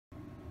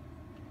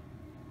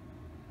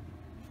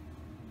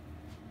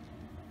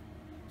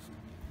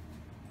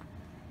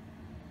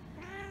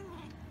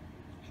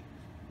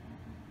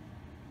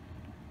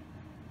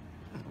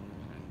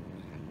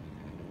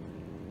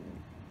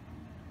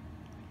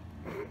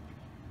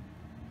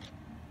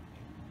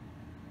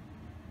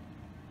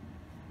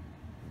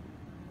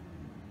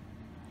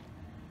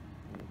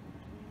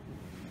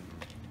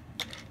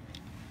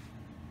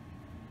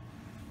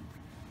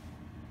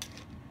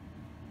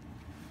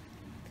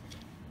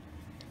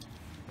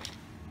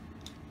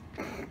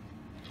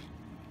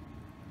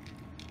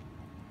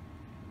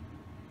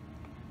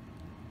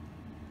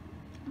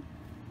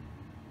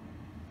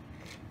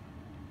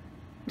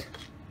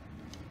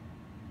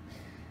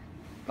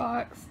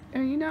Fox,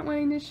 are you not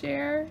wanting to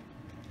share?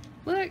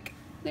 Look,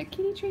 the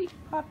kitty treat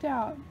popped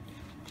out.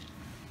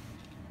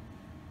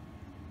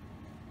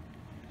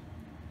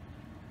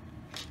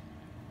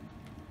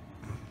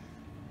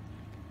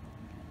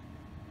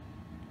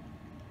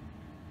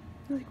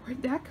 Like,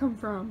 where'd that come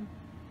from?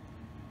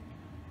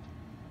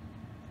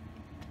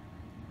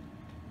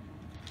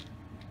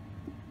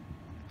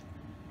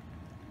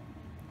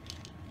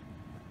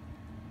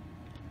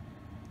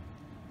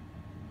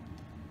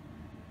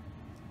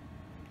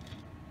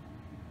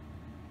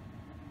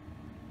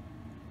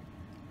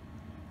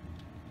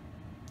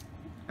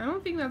 I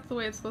don't think that's the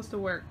way it's supposed to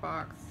work,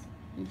 Fox.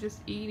 You're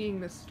just eating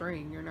the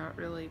string. You're not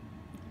really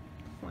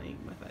playing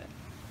with it.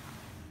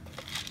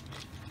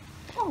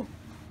 Oh!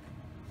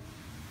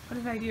 What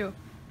did I do?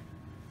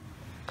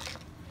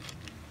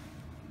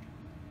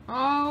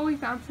 Oh, we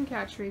found some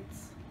cat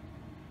treats.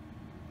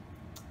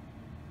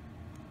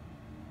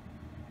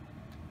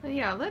 But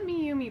yeah, let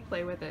Myumi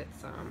play with it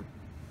some.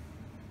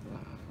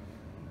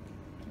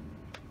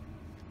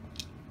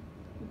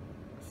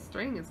 The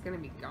string is gonna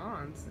be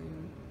gone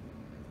soon.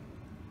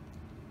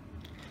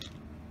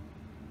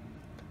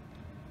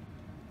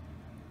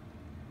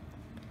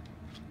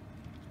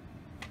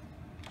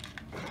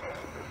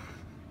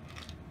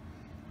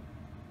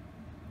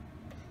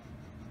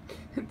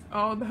 It's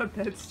all about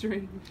that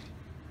string.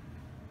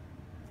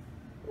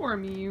 Poor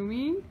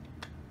Myumi.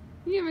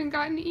 You haven't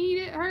gotten to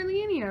eat it,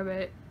 hardly any of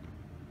it.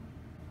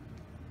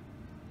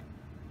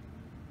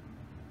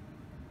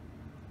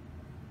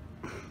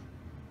 And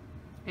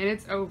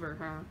it's over,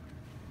 huh?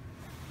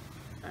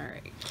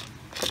 Alright.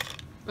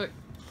 Look.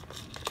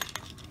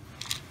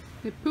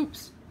 It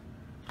poops.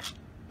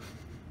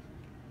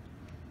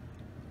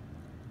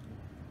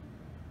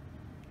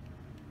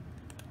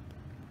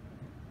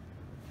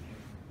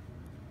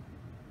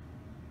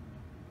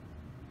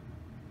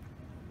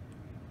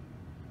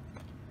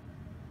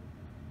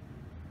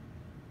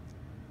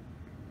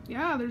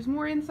 Yeah, there's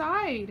more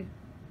inside.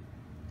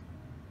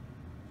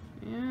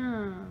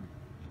 Yeah.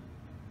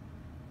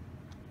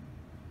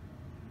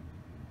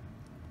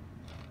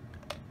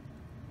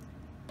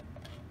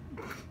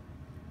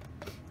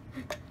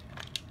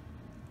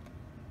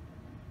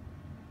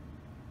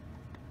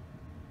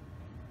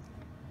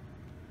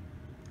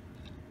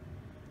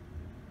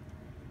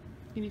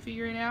 Can you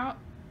figure it out?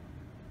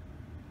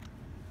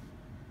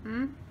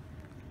 Hmm?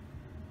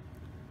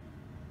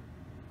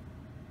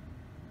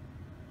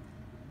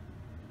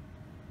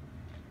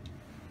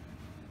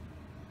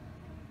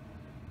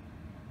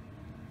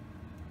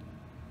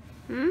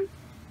 Hmm?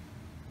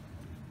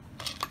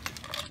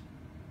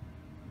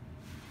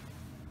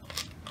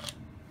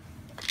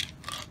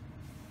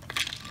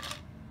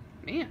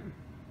 Man.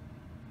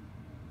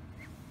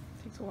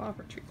 It takes a while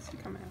for treats to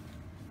come out.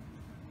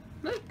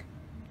 Look.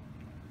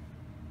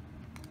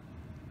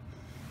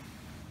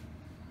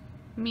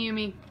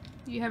 Myumi,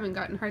 you haven't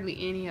gotten hardly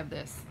any of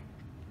this.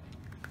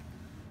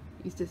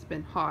 He's just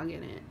been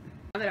hogging it.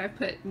 Now that I've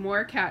put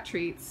more cat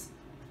treats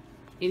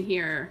in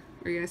here,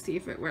 we're gonna see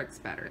if it works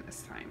better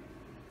this time.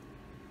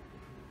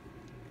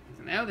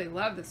 So now they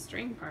love the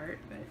string part,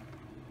 but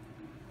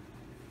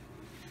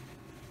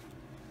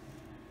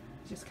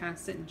just kind of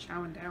sitting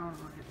chowing down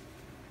on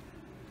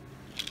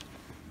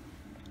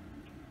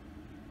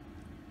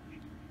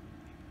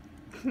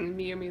it.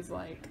 Miyumi's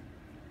like,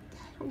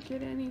 I don't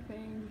get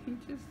anything. He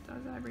just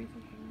does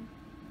everything.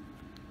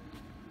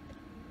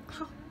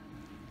 Oh.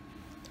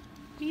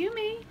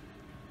 Myumi,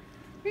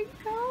 where'd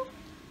you go?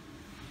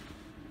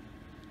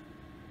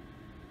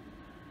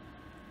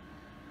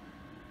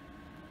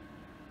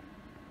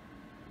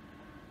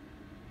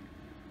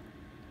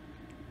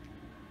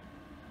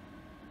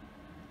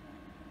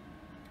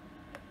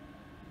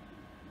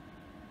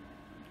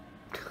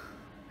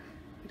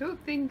 I don't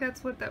think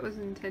that's what that was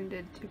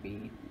intended to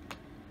be.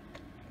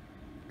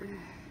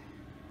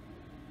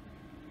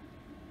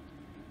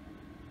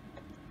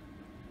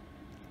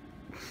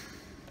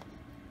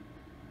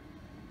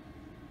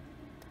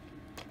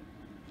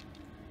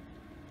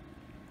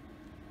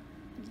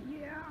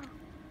 Yeah.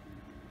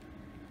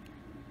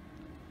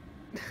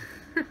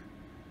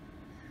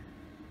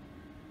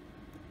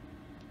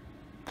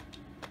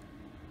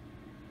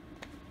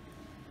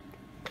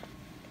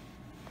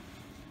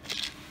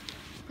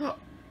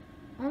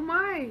 Oh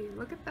my,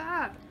 look at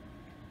that.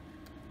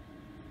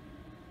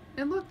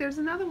 And look, there's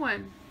another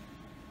one.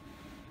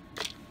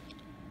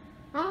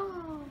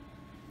 Oh,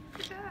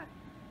 look at that.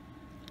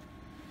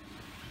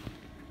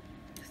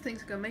 This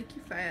thing's gonna make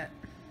you fat.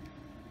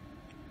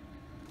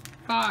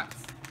 Fox.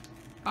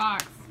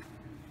 Fox.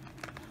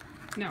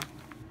 No.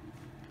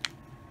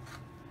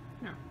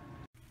 No.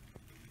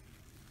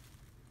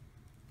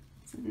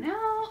 So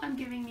now I'm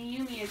giving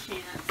Myumi a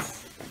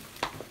chance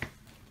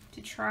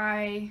to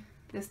try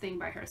this thing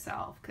by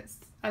herself, because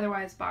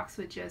otherwise Box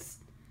would just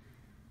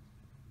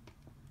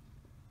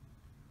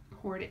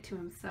hoard it to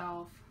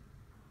himself.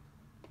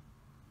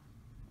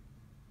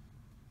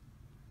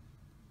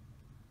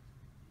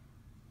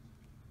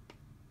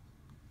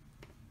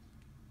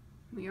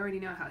 We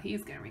already know how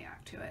he's going to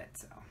react to it,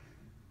 so.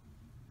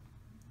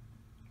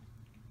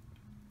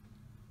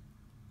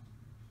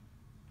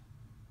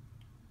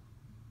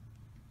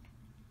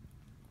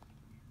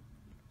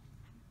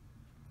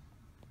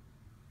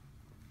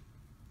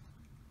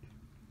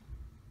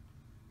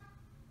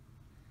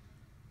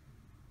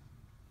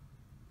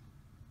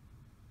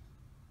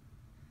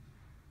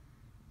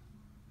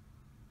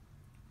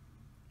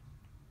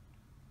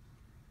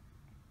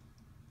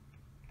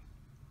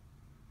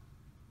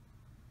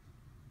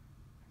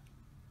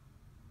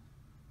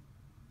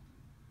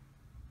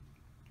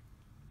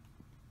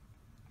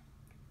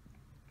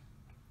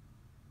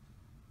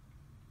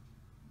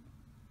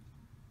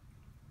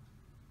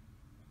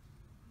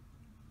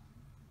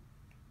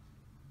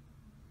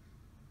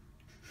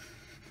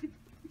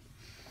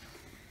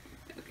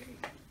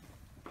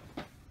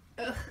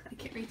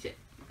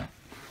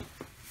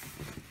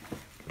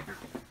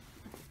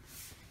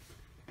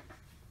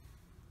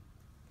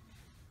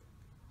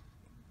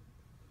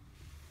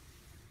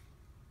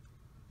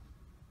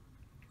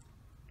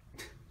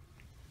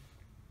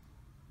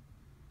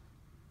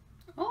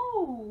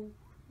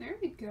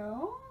 you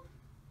go.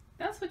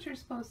 That's what you're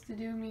supposed to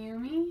do,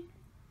 Myumi.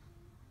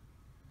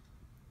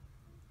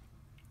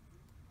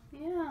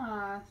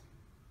 Yeah.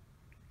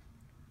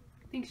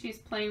 I think she's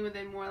playing with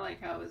it more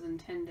like how it was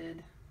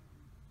intended.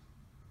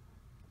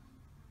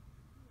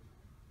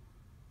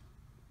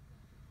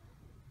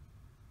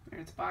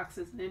 Whereas Fox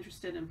isn't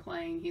interested in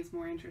playing, he's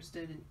more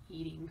interested in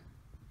eating.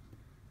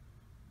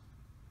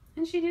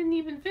 And she didn't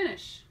even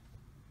finish.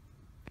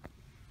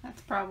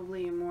 That's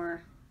probably a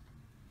more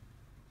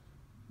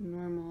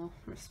normal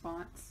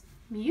response.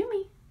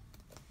 Myumi,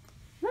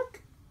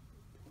 look.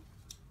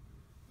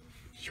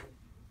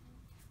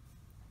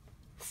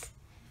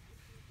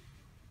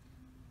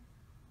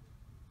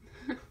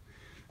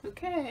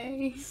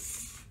 Okay,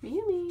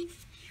 Myumi.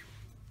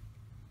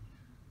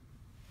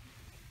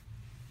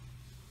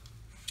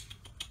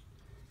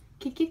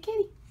 Kitty, kitty,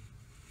 kitty.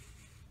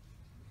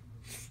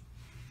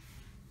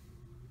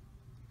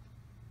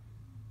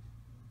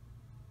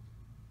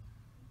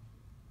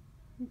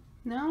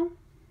 No?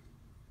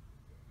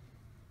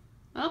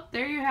 Well,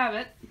 there you have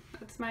it.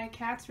 That's my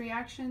cat's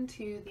reaction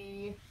to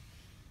the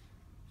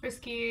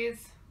Friskies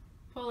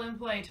pull and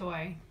play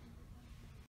toy.